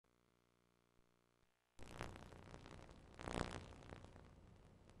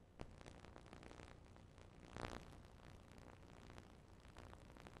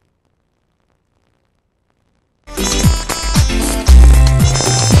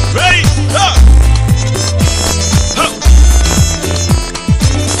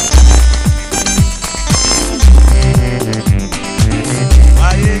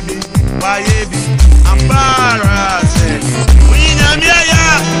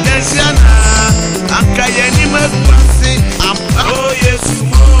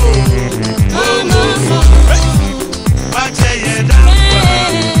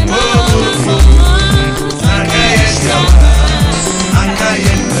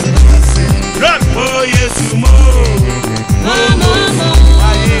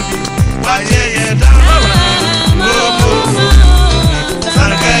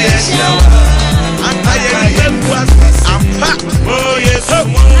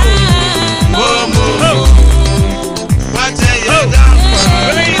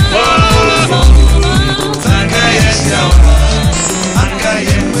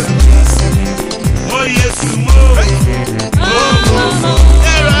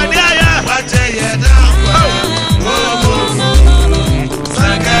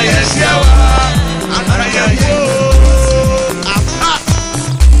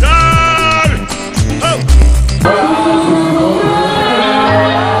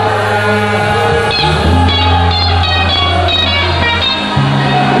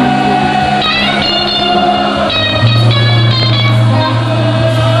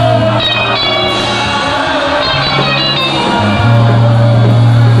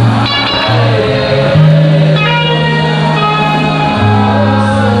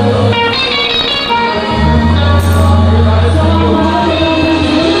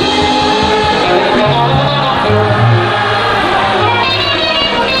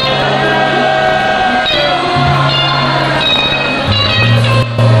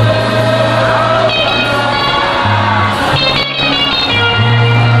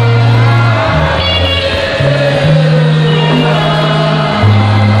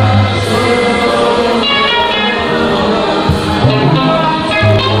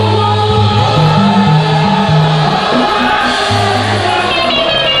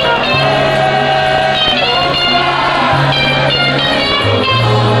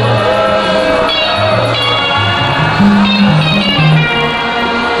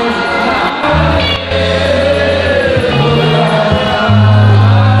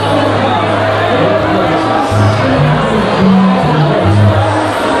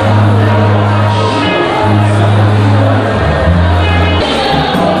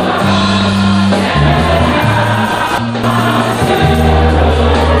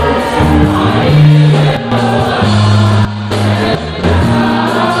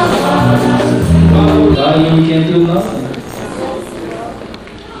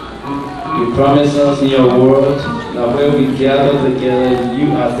promise us in your word that when we gather together,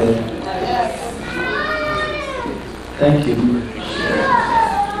 you are there. Thank you.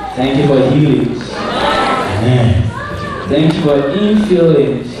 Thank you for healings. Amen. Thank you for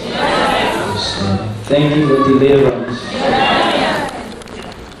infillings. Thank you for deliverance.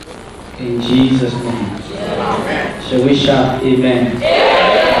 In Jesus' name. Shall we shout amen?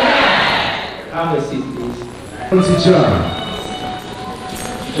 Have a seat, please.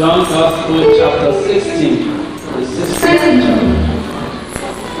 John Gospel chapter 16. The 16th chapter.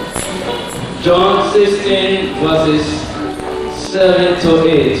 John 16 verses 7 to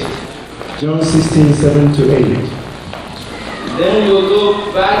 8. John 16, 7 to 8. Then we'll go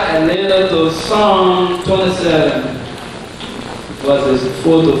back a little to Psalm 27 verses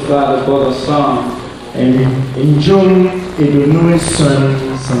 4 to 5, the book of Psalm. And in John, it will know his son,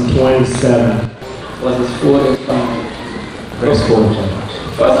 Psalm 27. Verses 4 to 5. Verse 4.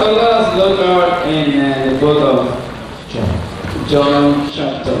 First of all, let us look out in the book of John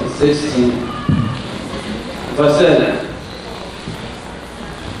chapter 16, verse 7.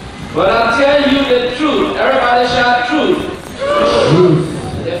 But I tell you the truth. Everybody shout truth. Truth.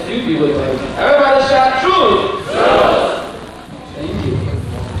 There are few people talking. Everybody shout truth. Truth. Thank you.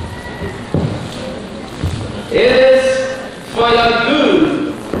 It is for your good.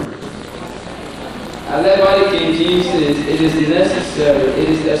 I like what the King James says. It is necessary. It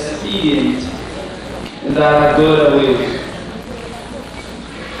is expedient that I go away.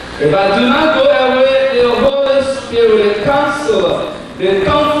 If I do not go away, the Holy Spirit, the Counselor, the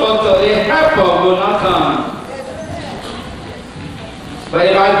Comforter, the Helper will not come. But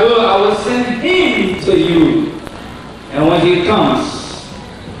if I go, I will send him to you. And when he comes,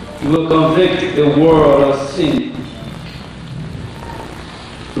 he will convict the world of sin,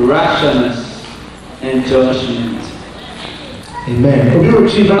 righteousness, and judgment. Amen. When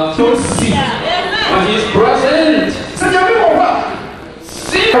he's present,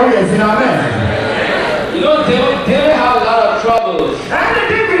 see. You know, David had a lot of troubles.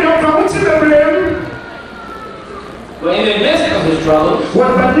 But in the midst of his troubles,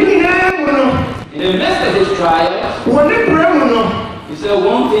 in the midst of his trials, he said,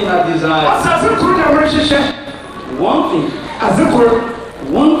 one thing I desire. One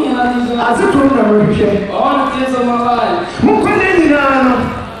thing I desire. All the days of my life.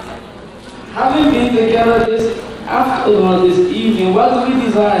 Having been together this afternoon, this evening, what do we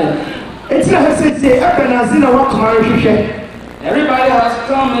desire? Everybody has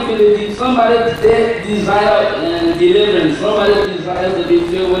come and somebody desires deliverance. Somebody desires to be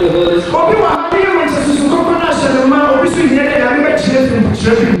filled with the Holy Spirit.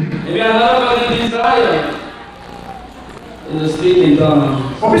 If you are not going to desire, to speak in tongues,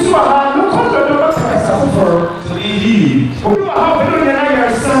 to be healed.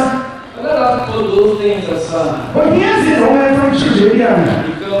 Let us put those things aside. Become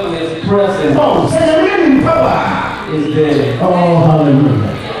His presence. Is there. Oh, hallelujah.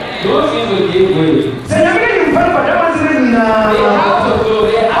 Those things will give way. They have to go.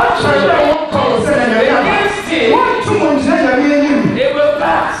 They have to go. They will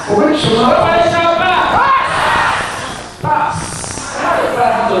pass. Somebody shall pass. Pass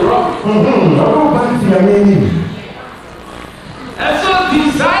the rock. And so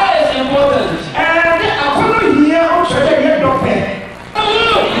desire is important.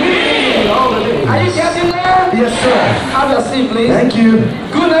 Are you getting there? Yes, sir. Have your seat, please. Thank you.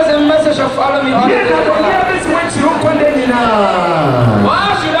 Goodness and mercy shall follow me all the days of my life.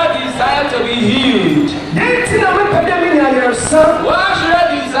 Why should I desire to be healed? Why should I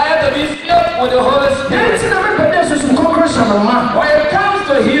desire to be filled with the Holy Spirit? When it comes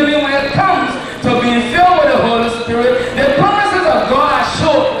to healing, when it comes to being filled with the Holy Spirit, the promises of God are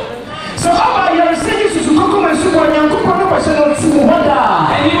sure. So and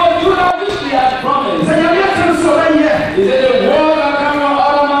He will do that which He has promised. He said, the word that comes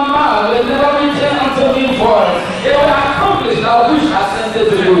out of my mouth will never return unto me void. It will accomplish that which I sent it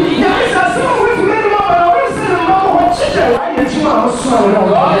to do.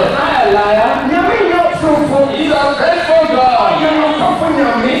 God is not a liar. He's a faithful God.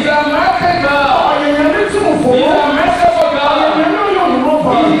 He's a merciful God. He's a merciful God. He's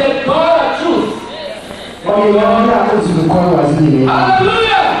the God of truth.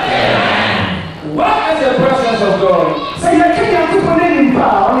 Hallelujah! What is the presence of God?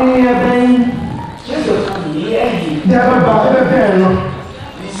 Jesus come near Him.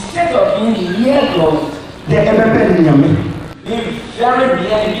 The state of being near God. Being very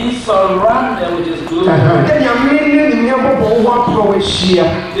near, being surrounded with His glory. The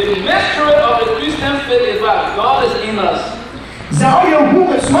mystery of the Christian faith is that God is in us. The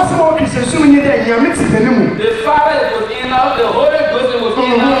Father is within us, the Holy Ghost is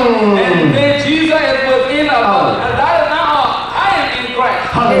within us, and then Jesus is within us. And that is now I am in Christ.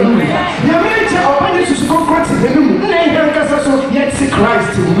 Hallelujah.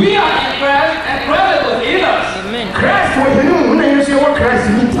 We are in Christ, and Christ is within us. Amen. Christ within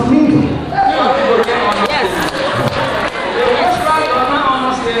you. That's why people can't understand. The Western does not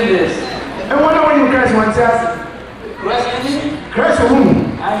understand this. And what when you Christ wants us? Christ in me? Christ for whom?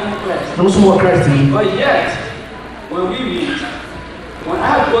 I'm in Christ. No more Christ in me. But yet, when we meet, when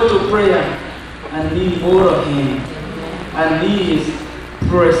I go to prayer, I need more of Him. I need His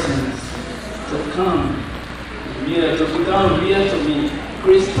presence to come here, to become real to me.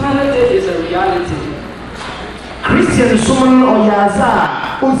 Christianity is a reality. Christian someone or yaza,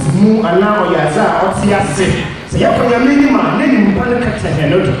 Uzmu and now yaza, or Tiase. So you have a minimum, then you want to catch a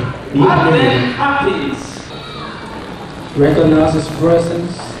hello. What then happens? Recognize His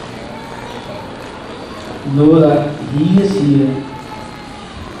presence. Know that He is here.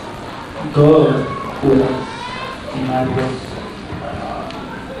 God with us in our lives.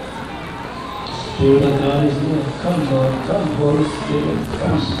 Spirit of God is here. Come, Lord. Come, Holy Spirit.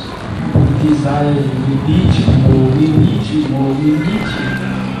 Come. We desire You. We need You more. We need You more. We need You.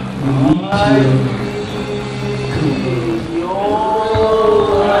 We need You.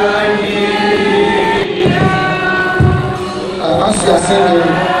 As you are saying,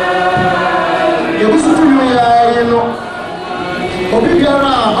 you listen to me, you know.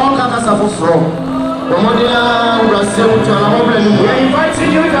 Obibiara, all kinds of from. We are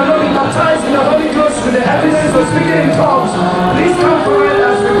inviting you to not be baptized in the Holy Ghost with the evidence of speaking in tongues. Please come forward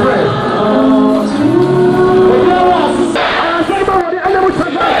as we pray.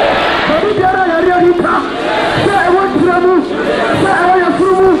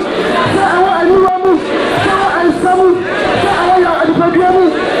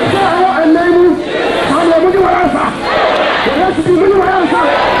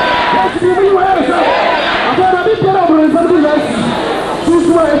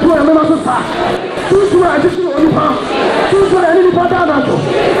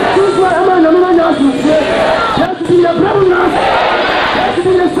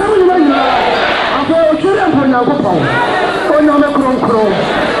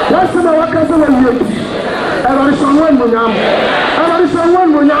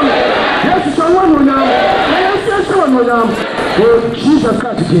 Jesus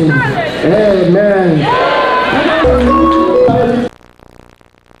Christ again. Amen.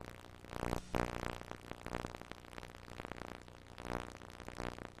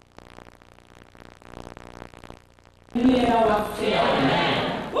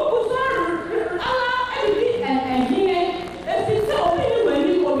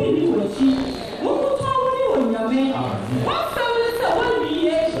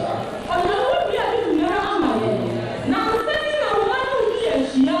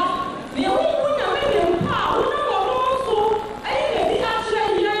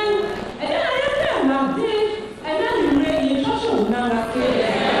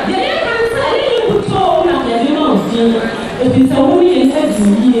 If it's a woman in head to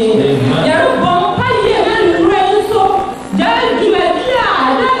ye, you're born, I and rain so. Then you may be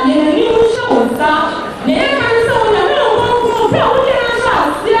that in a new show. Never can someone a little more probably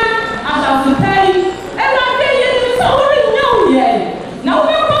I shall pay. And I pay you so young yet. Now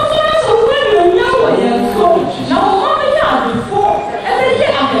we're also when you're young yet. So now, how many years before? Every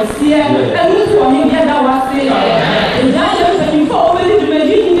year I can see it. And this one in here that was saying, and I am before already to make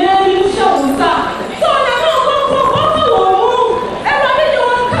you show.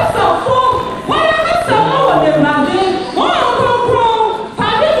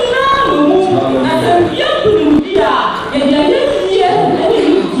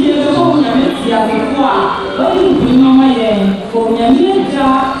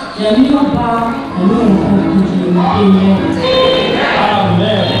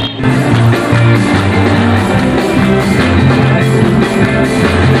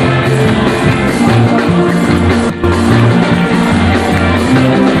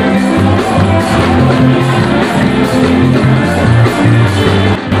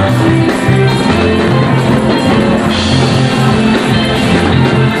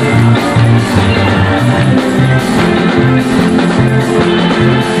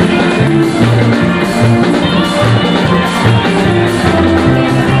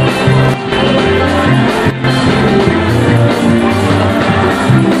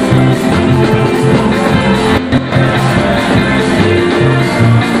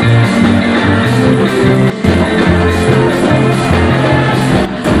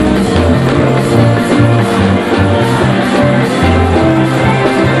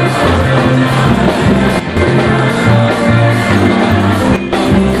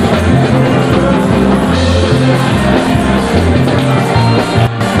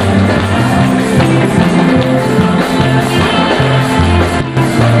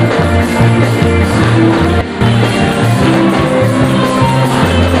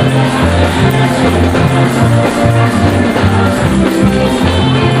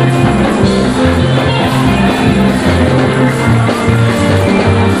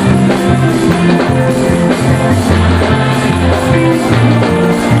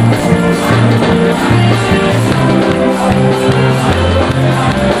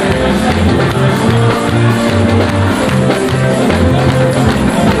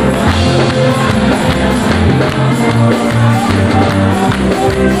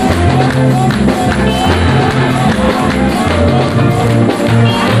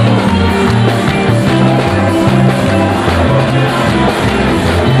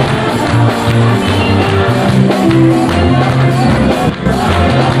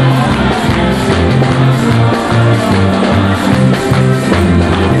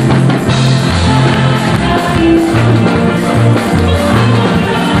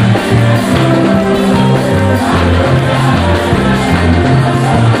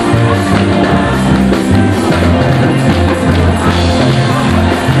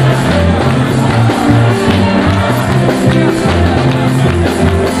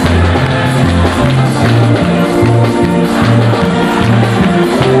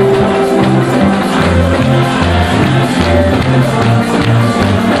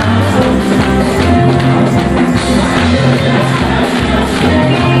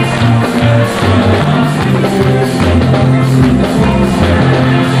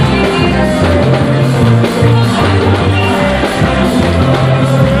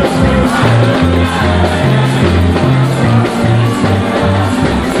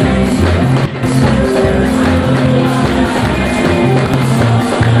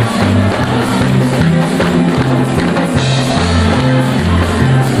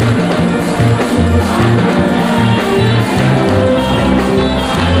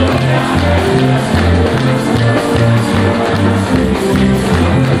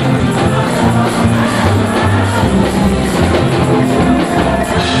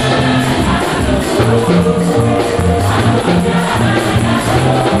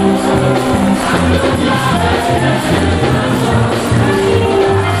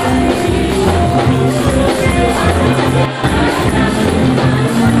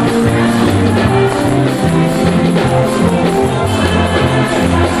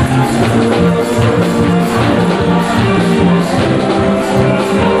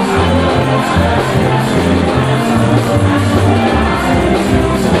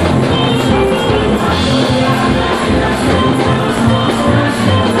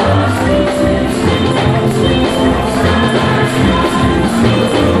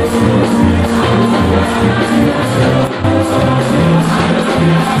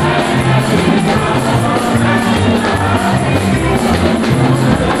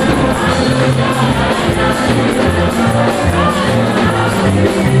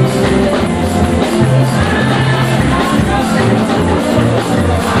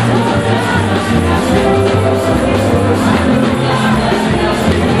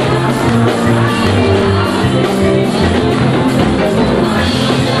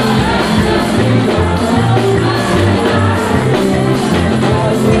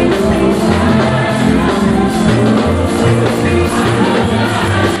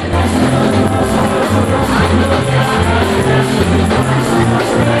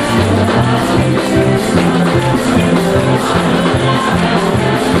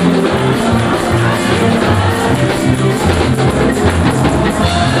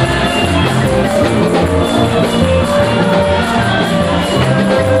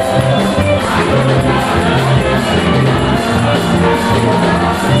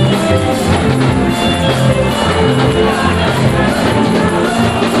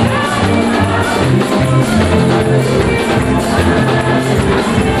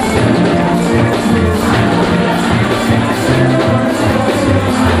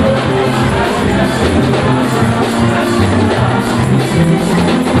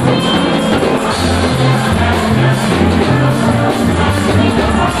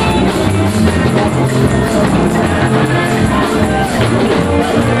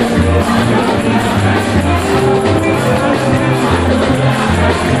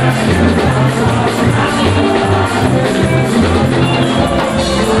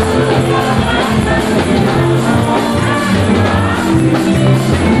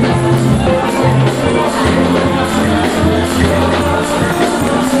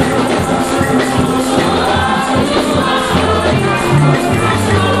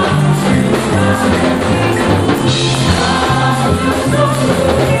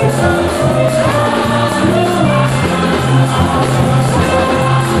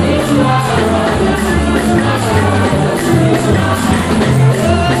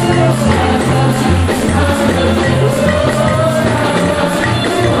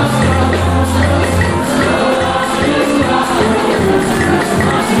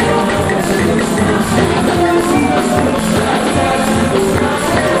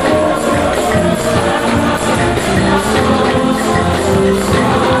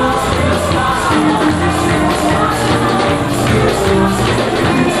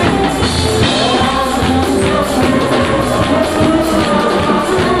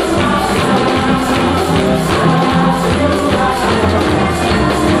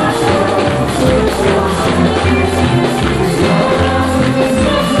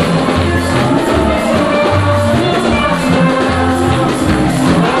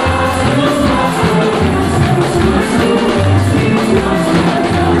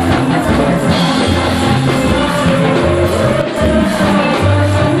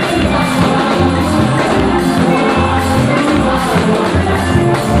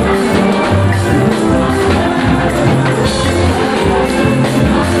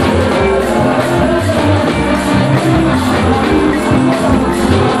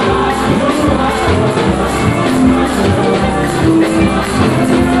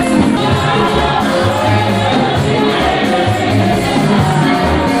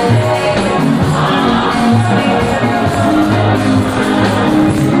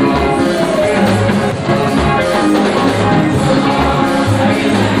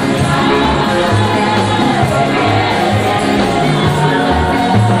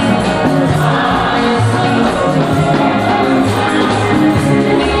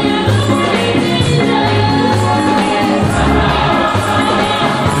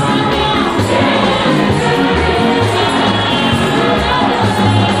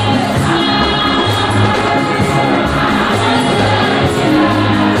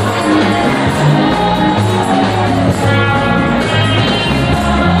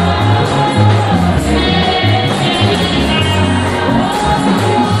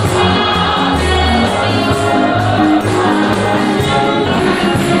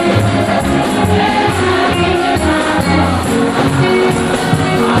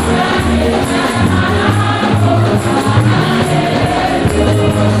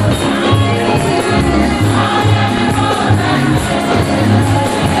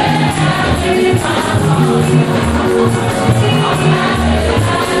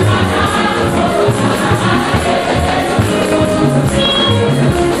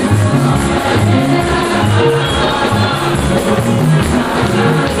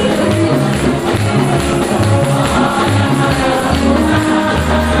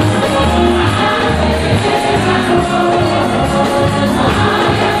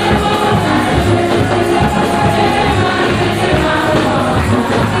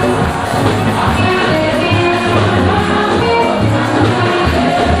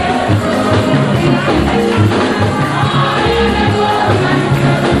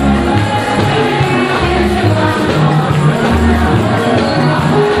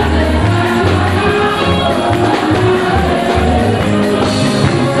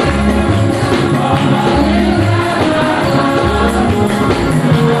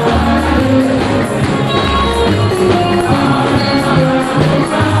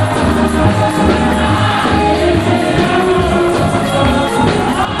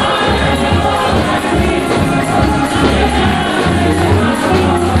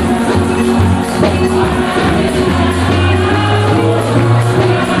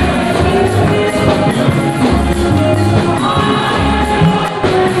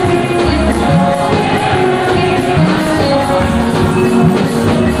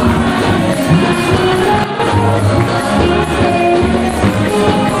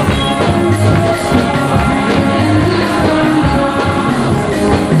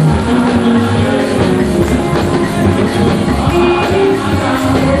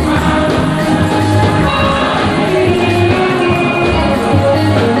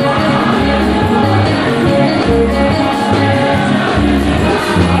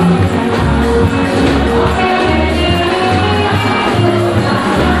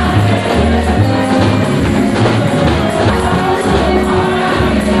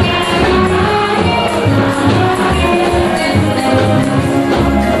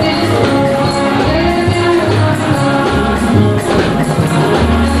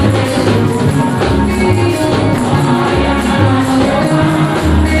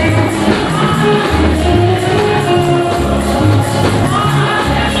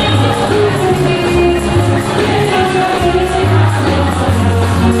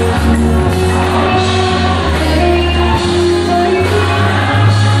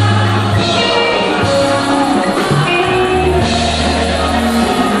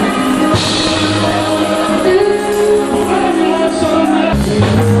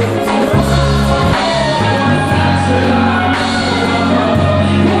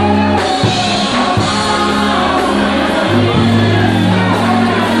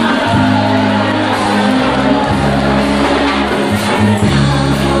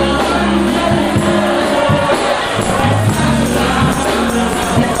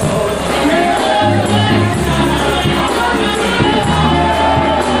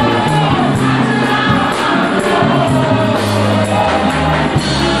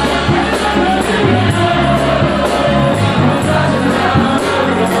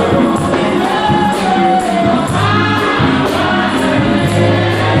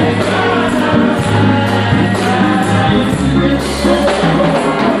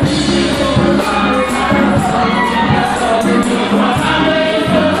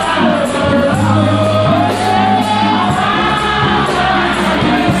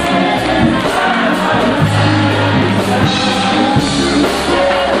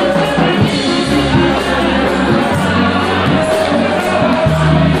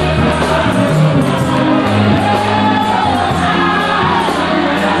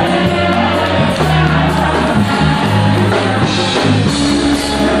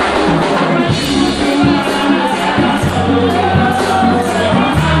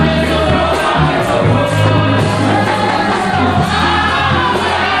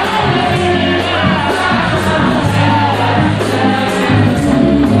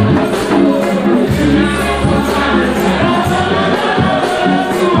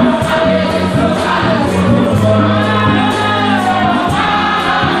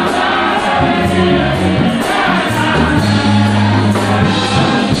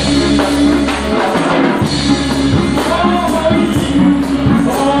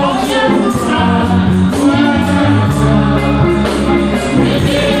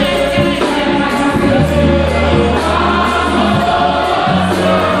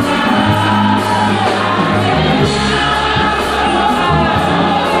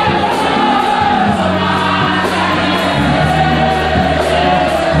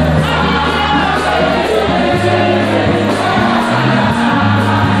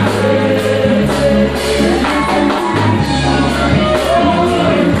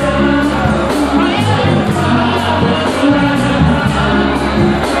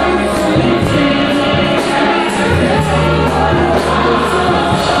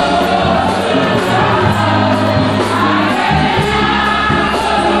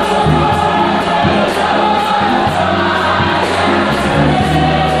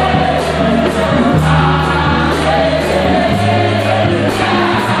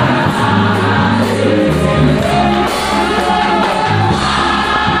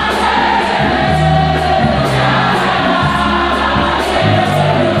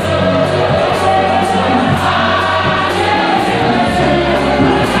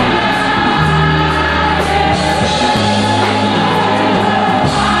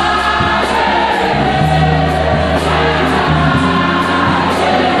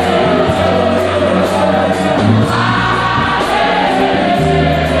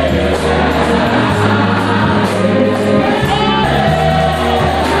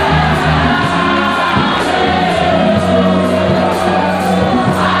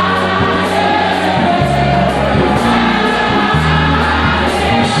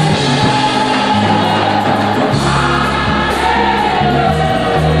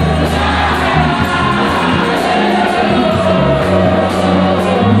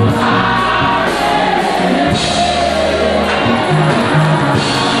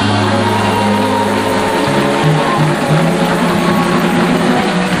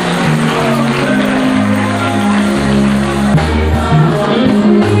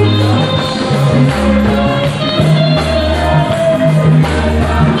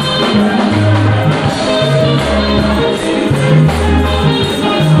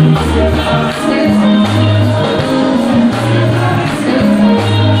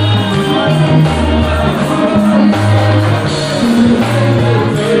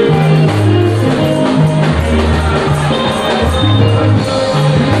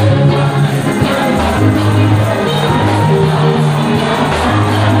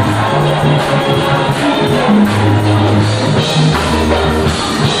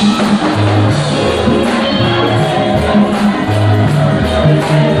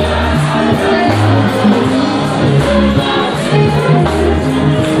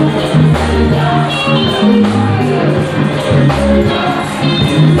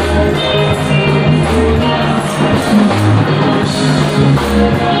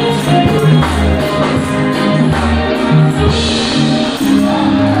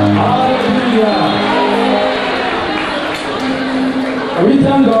 we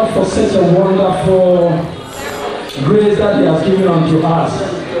thank God for such a wonderful grace that He has given unto us.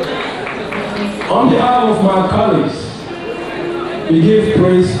 On behalf of my colleagues, we give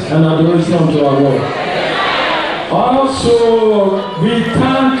praise and adoration unto our Lord. Also, we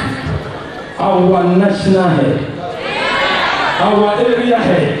thank our national head, our area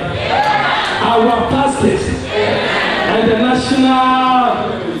head, our pastors, and the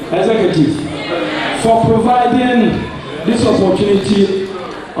national executive for providing this opportunity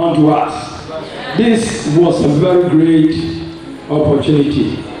unto us. This was a very great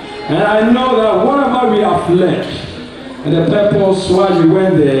opportunity. And I know that whatever we have learned and the purpose why we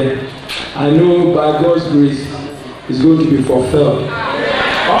went there, I know by God's grace is going to be fulfilled.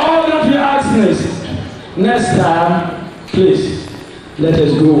 All that we ask next time, please, let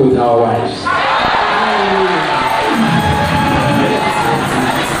us go with our wives.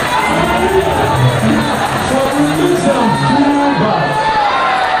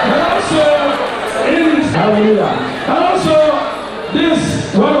 And also,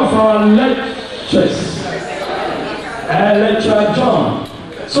 this one of our lectures, Lecture John.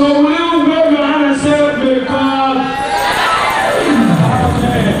 So will you wave your hand and say, may God?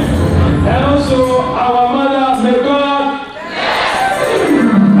 Amen. And also our mother, may God?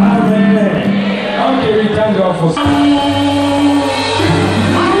 Amen.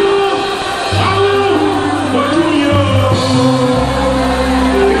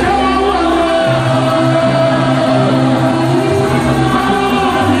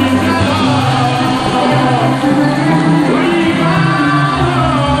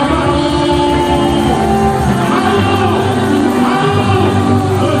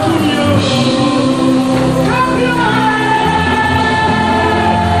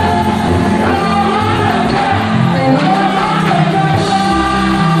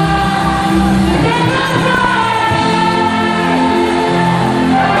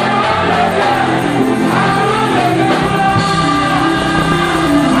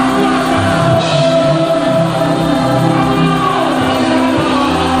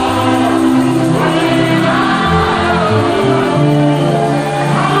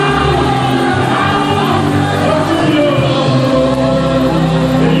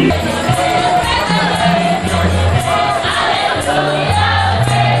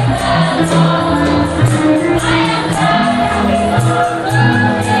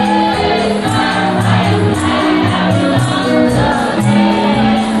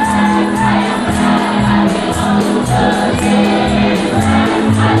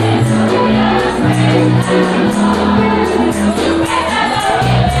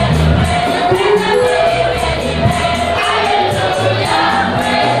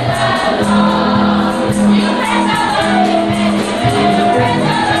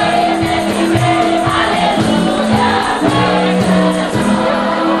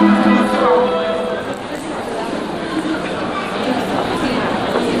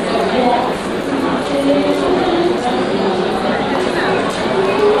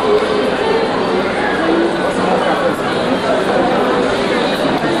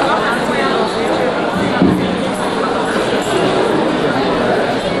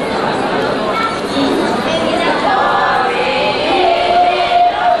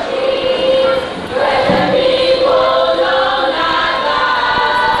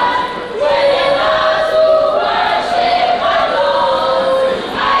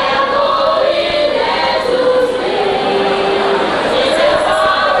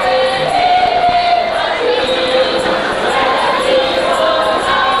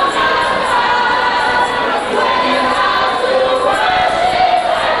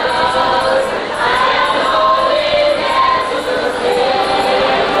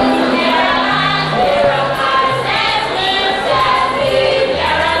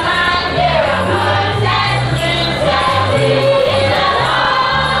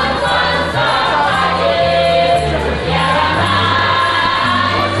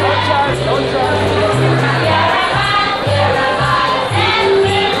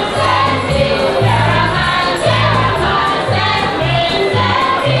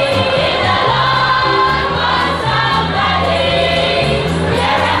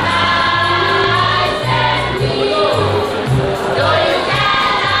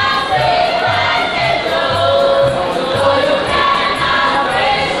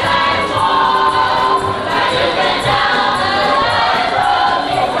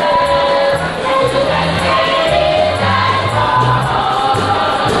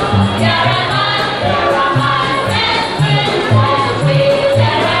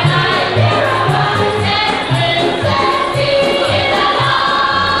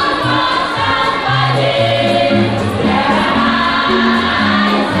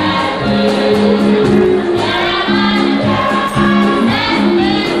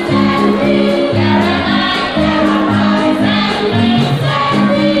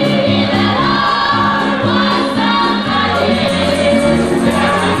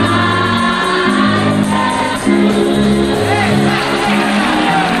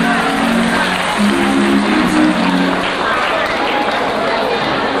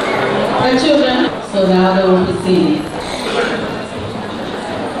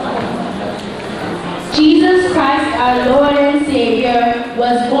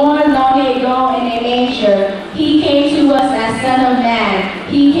 was born long ago in a manger. He came to us as Son of Man.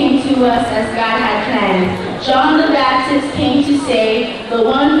 He came to us as God had planned. John the Baptist came to say, the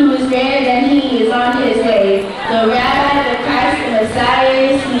one who is greater than he is on his way. The Rabbi, the Christ, the Messiah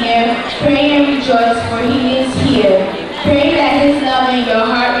is near. Pray and rejoice, for he is here. Pray that his love in your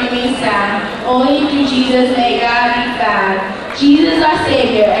heart remains sound. Only through Jesus may God be found. Jesus, our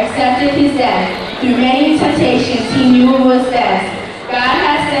Savior, accepted his death. Through many temptations, he knew it was best. God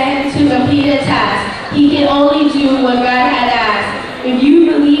has sent him to complete a task. He can only do what God had asked. If you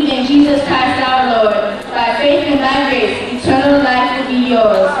believe in Jesus Christ our Lord, by faith and by grace, eternal life will be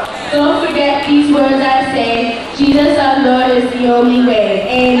yours. Don't forget these words I say. Jesus our Lord is the only way.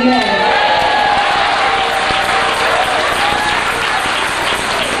 Amen.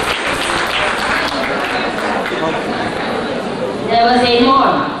 There was a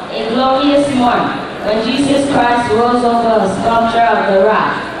glorious morn, when Jesus Christ rose over a sculpture of the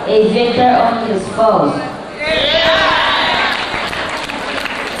rock, a victor over his foes.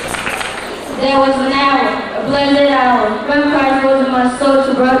 There was an hour, a blessed hour, when Christ rose in my soul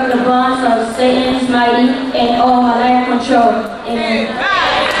to break the bonds of Satan's mighty and all my life control. Amen.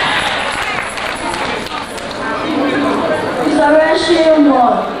 Resurrection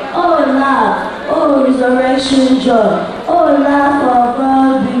morn, oh love. Oh, resurrection joy. Oh, love for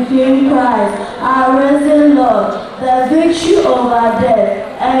God became Christ, our risen Lord, the victory over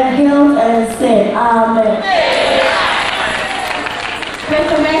death and guilt and sin. Amen.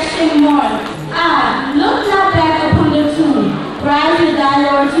 Resurrection morn. Look not back upon the tomb. Rise with thy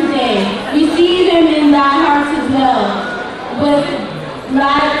Lord today. Receive him in thy heart as well. With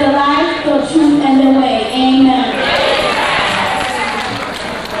the life, the truth, and the way. Amen.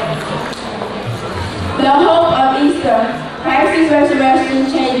 The hope of Easter. Christ's resurrection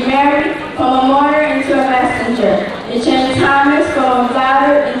changed Mary from a mourner into a messenger. It changed Thomas from a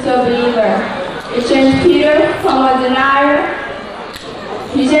doubter into a believer. It changed Peter from a denier.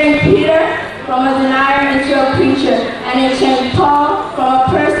 He changed Peter from a denier into a preacher. And it changed Paul from a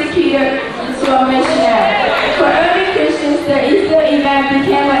persecutor into a missionary. For early Christians, the Easter event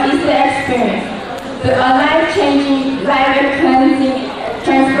became an Easter experience. A life-changing, life-cleansing,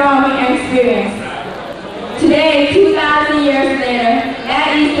 transforming experience. Today, 2,000 years later,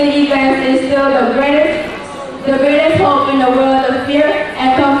 that Easter event is still the greatest hope in a world of fear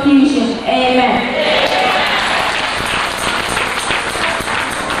and confusion. Amen.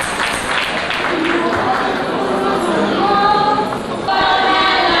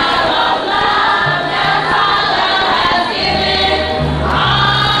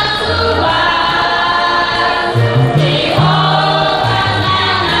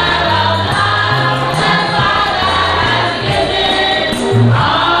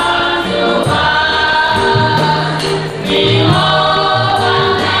 Behold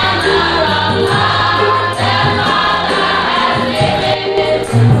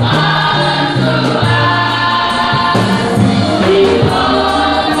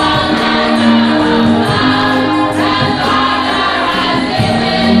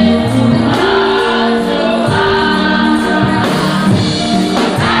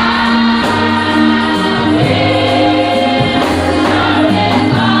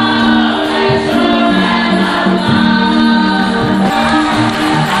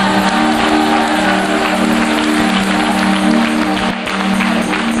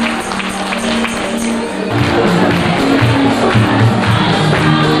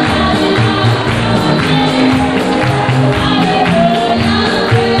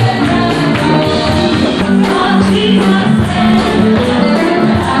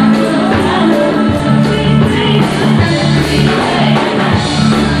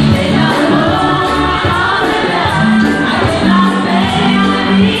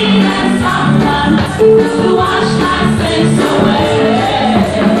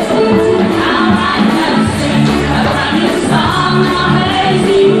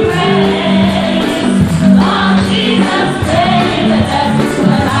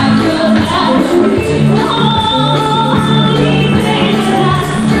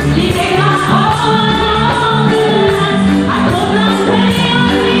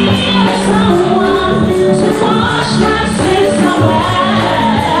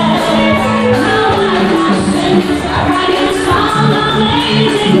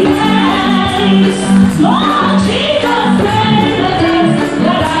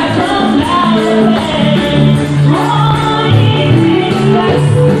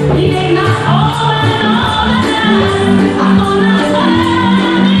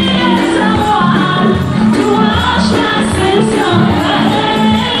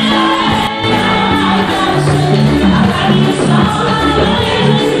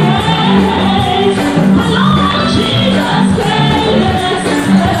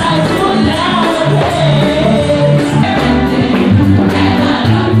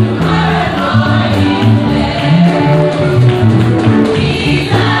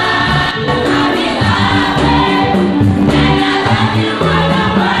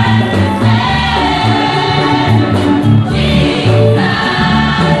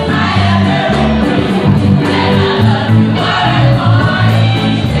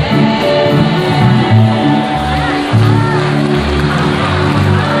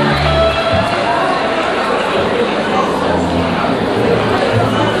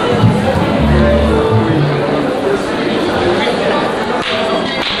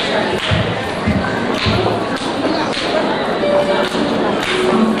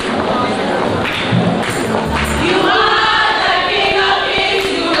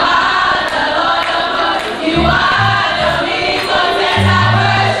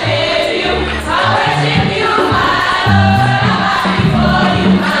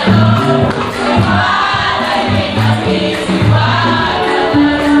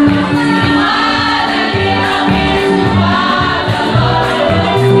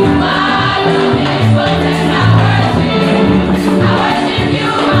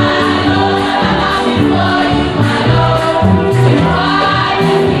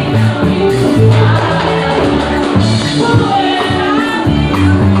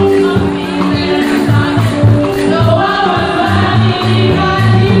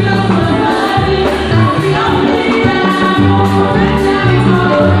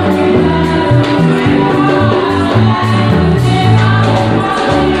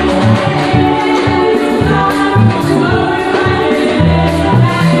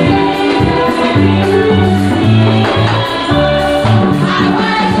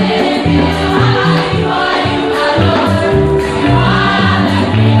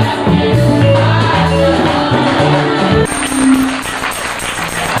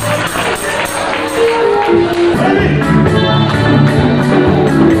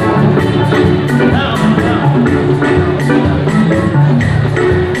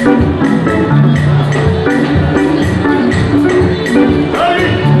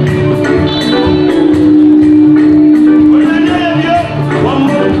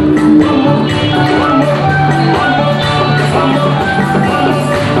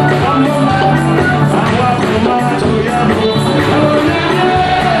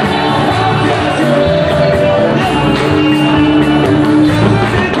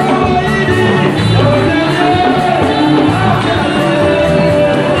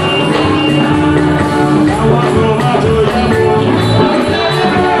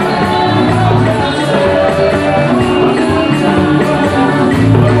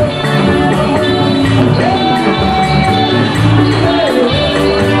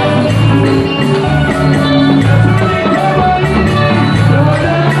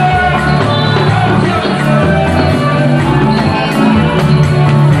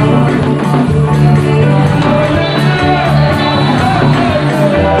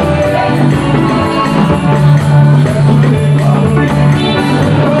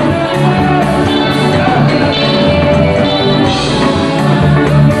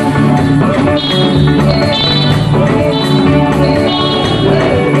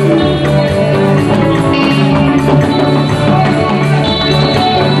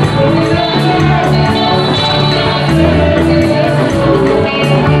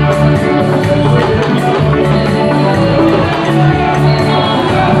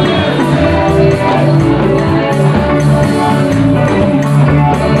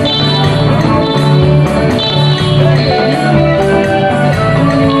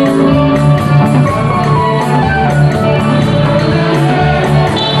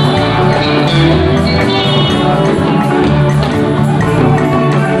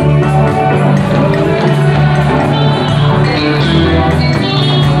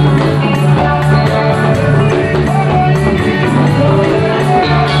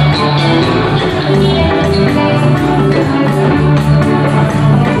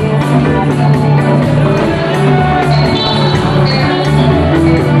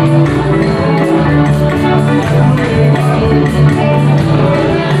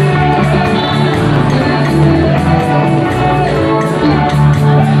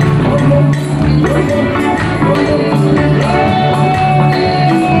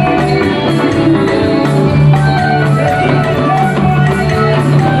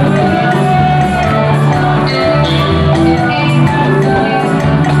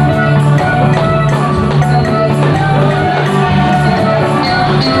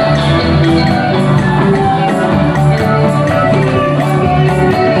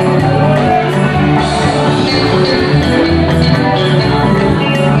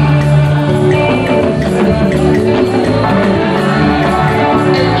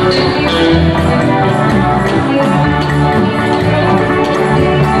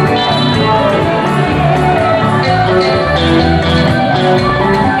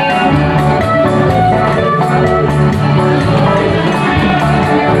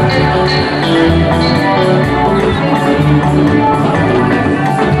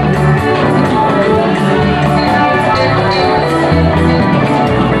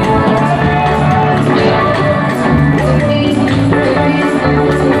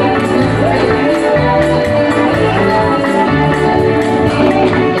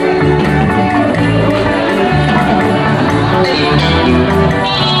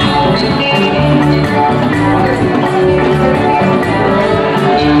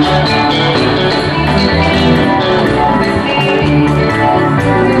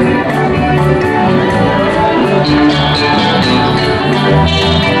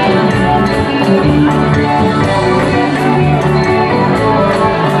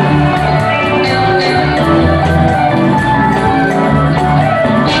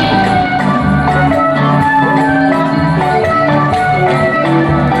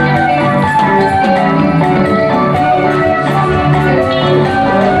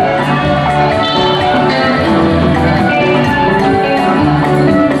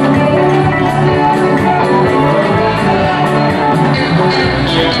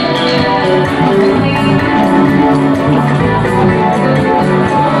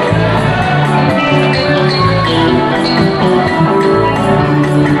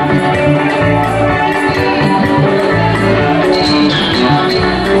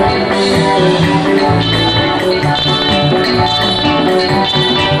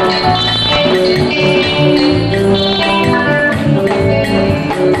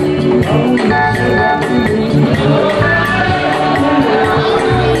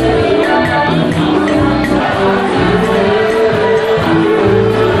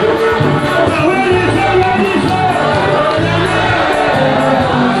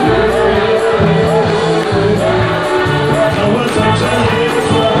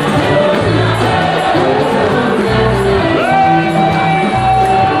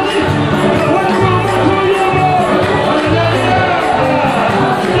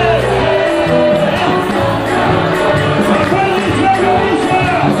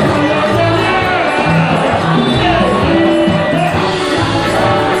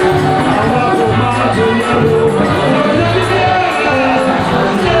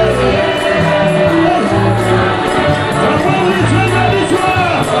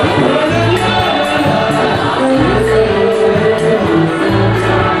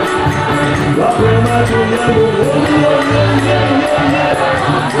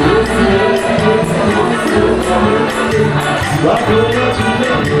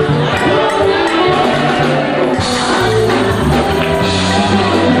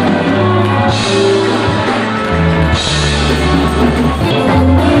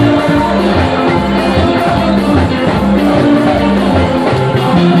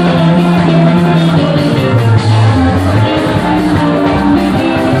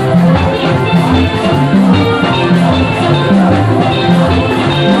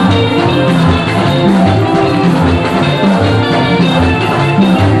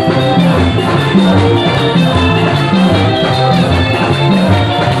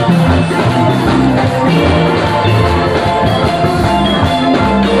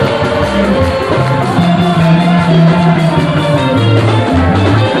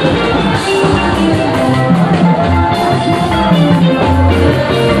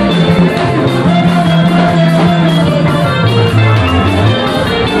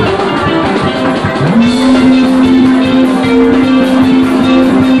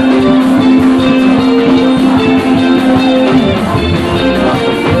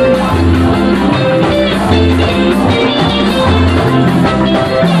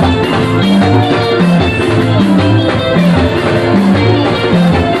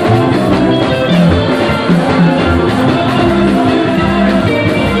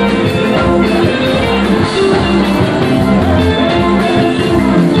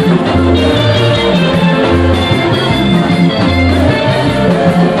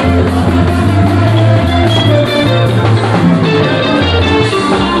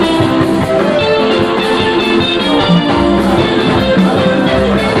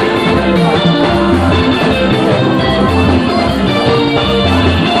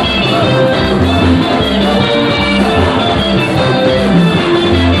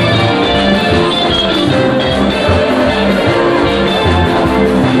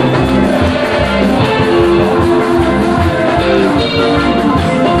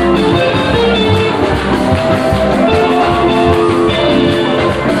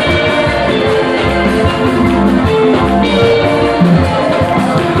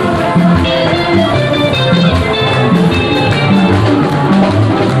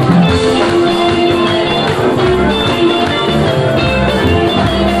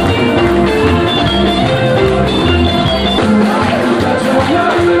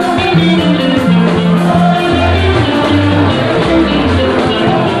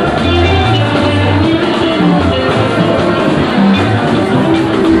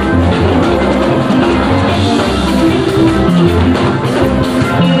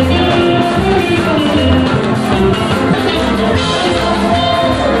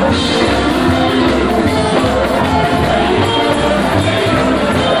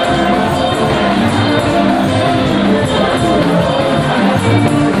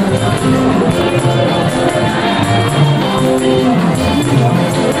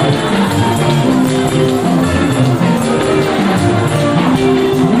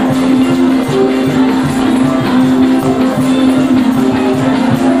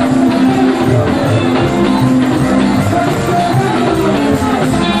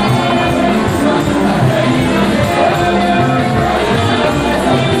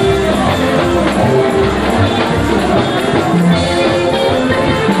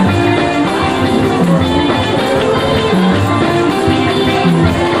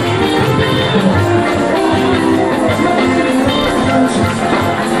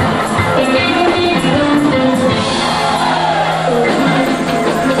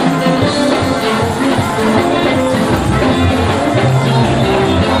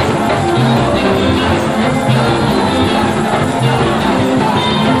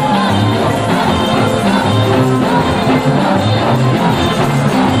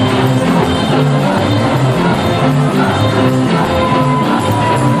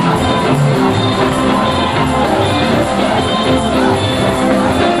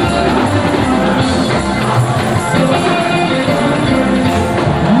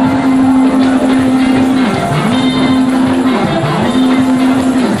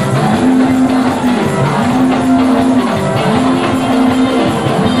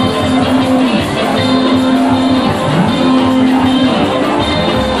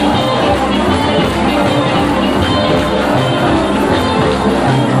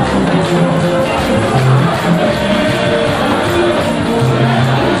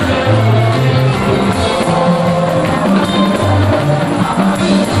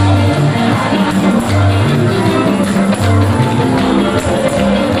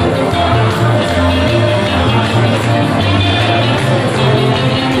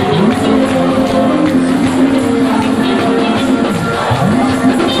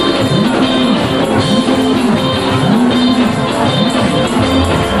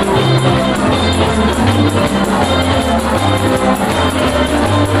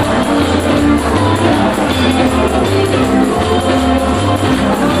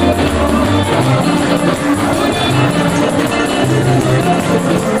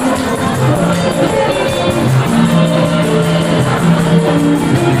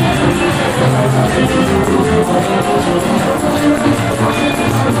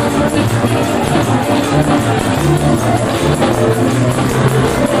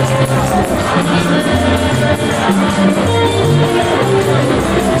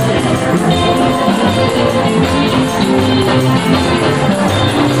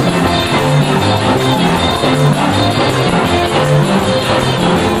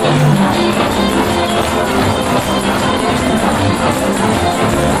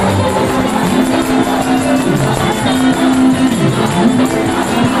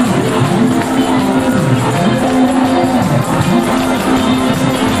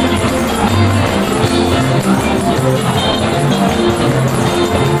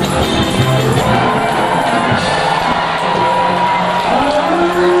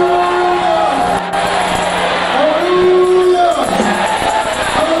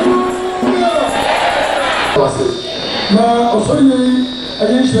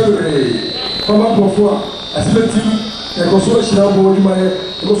ɛyɛ nhyira bebree fama nkurɔfoɔ a asɛbɛtim na ɛkɔ so ahyira bɔ adwumayɛ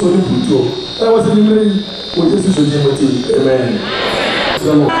ɛkɔ so ne mputuo ɛna wɔ sɛ ne mmerɛ yi wɔ Yesu so gyina mɔti amen.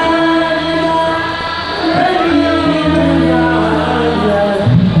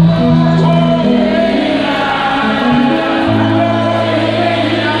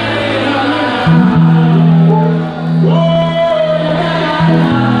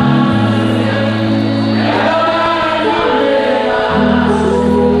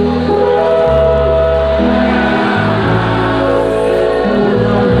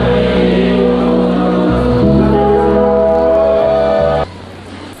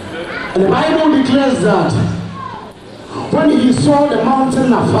 That when he saw the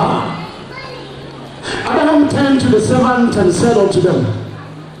mountain afar, Abraham turned to the servant and said unto them,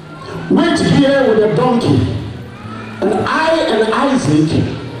 wait here with the donkey, and I and Isaac,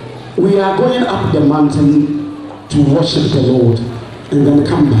 we are going up the mountain to worship the Lord and then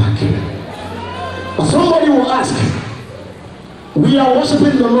come back. But somebody will ask, we are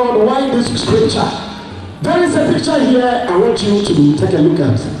worshiping the Lord, why this scripture? There is a picture here I want you to take a look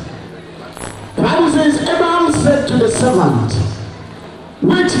at. The Bible says, Abraham said to the servant,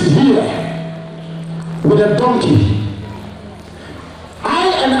 wait here with a donkey. I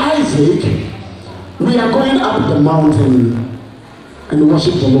and Isaac, we are going up the mountain and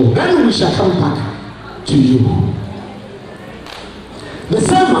worship the Lord. Then we shall come back to you. The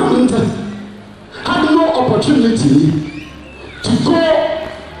servant had no opportunity to go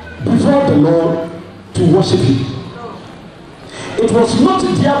before the Lord to worship him. It was not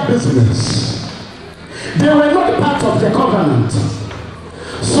their business. They were not part of the covenant.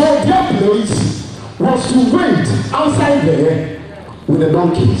 So their place was to wait outside there with the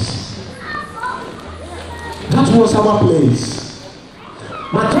donkeys. That was our place.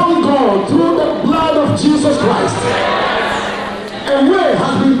 But thank God, through the blood of Jesus Christ, a way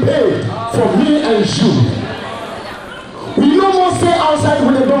has been paid for me and you. We no more stay outside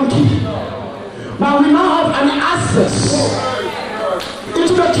with the donkey, but we now have an access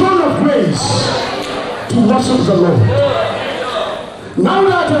into the throne of grace to worship the Lord. Now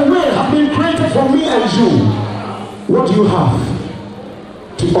that a way has been created for me and you, what do you have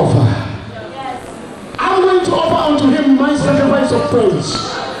to offer? I'm going to offer unto him my sacrifice of praise.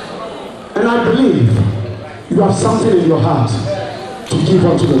 And I believe you have something in your heart to give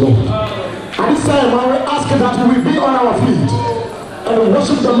unto the Lord. At this time, I will ask that we be on our feet and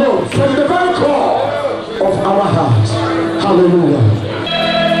worship the Lord from the very core of our heart. Hallelujah.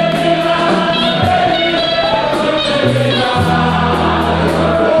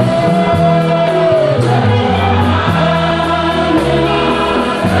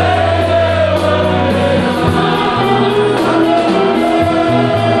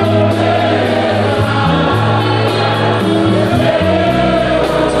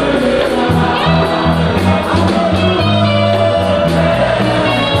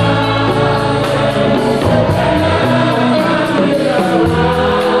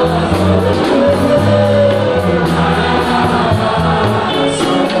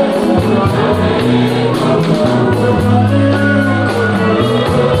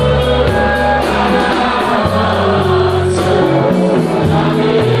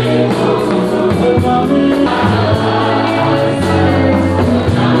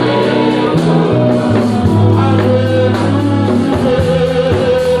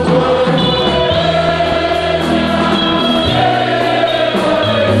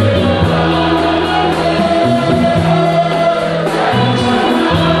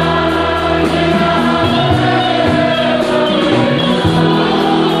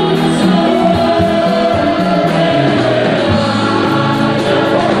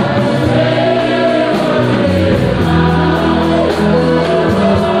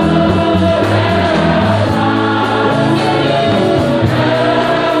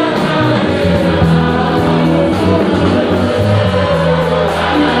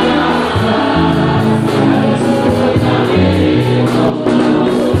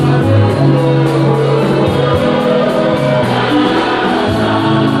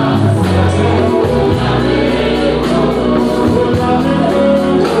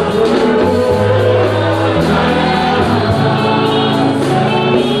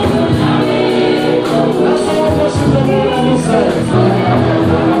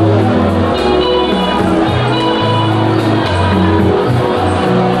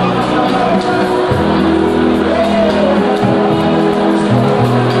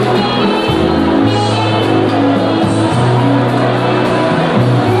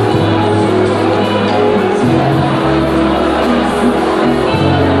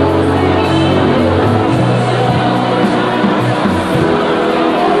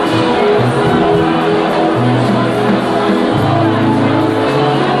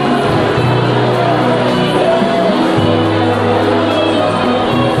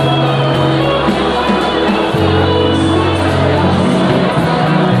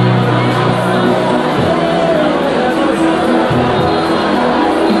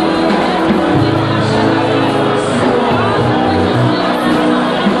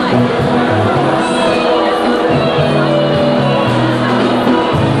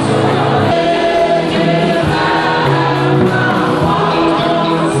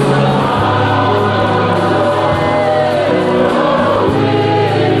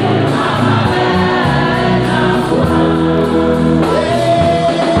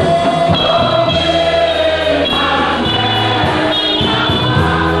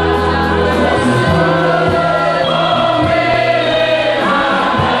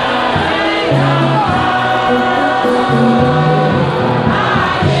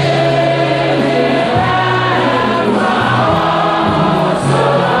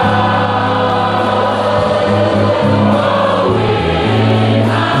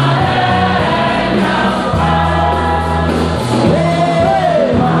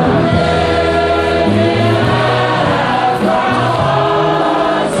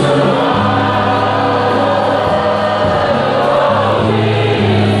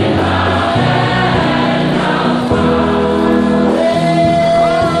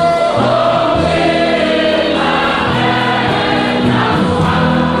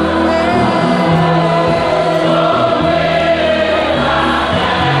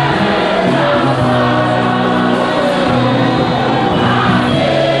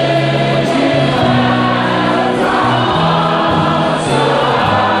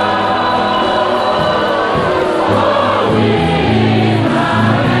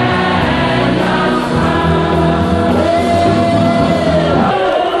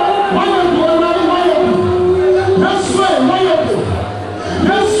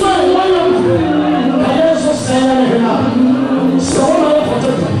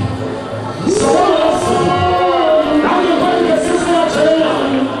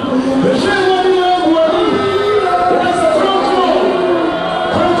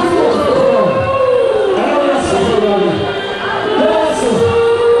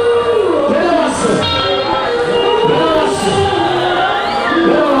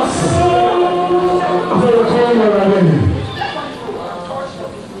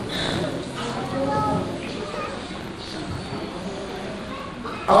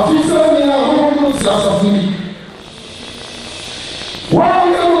 While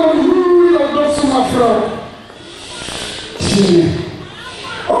you are you of those my friend,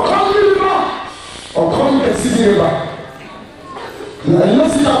 or come river, or come the city river. Now you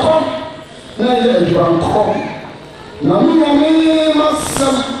see that come, now you come. Now me must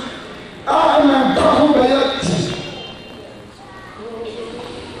I am come by your tea.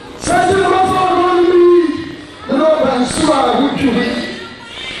 Say the Lord me, the Lord and Sua would you be.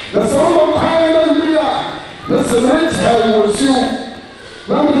 The song of kind and Bria, the cement I will sue.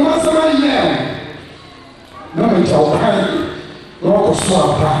 Now the master I am. No me tell kind, no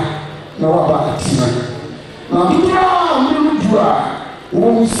swap, no about it. Now you dry,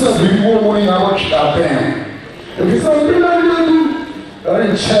 who said we won't in our band. If it's a I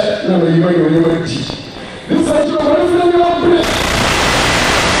didn't check, no, you may never teach. This is your resident of Britain.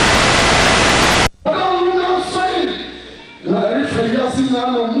 I don't know saying. I reach for your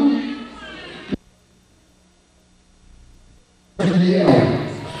signal on me.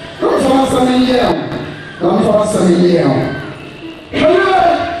 Don't pass a million. Don't pass a million. Hello,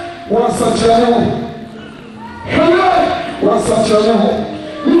 what's such a no? Hello, what's such a no?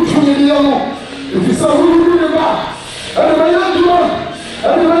 You 2 million. If it's a rule in the back, and I don't know.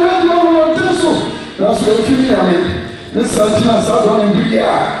 Everybody else know this. That's what you mean. This is a Southern India.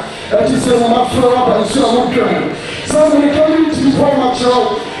 That is a much more and so much. Somebody coming to before my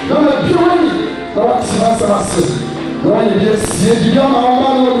show. Don't let you win. No one's master. No one is yet. You don't know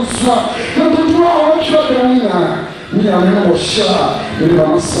what to swap. Don't do what you're doing now. Me and you will share. You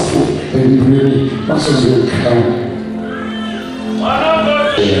don't suffer. And you really must have come.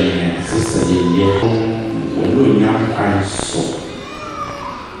 Sister, when you young, so.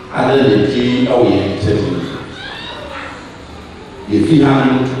 Other than G. oriented, if you have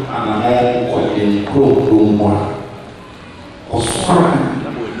an amount in Crow Room 1 or Swan,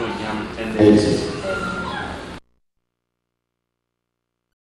 and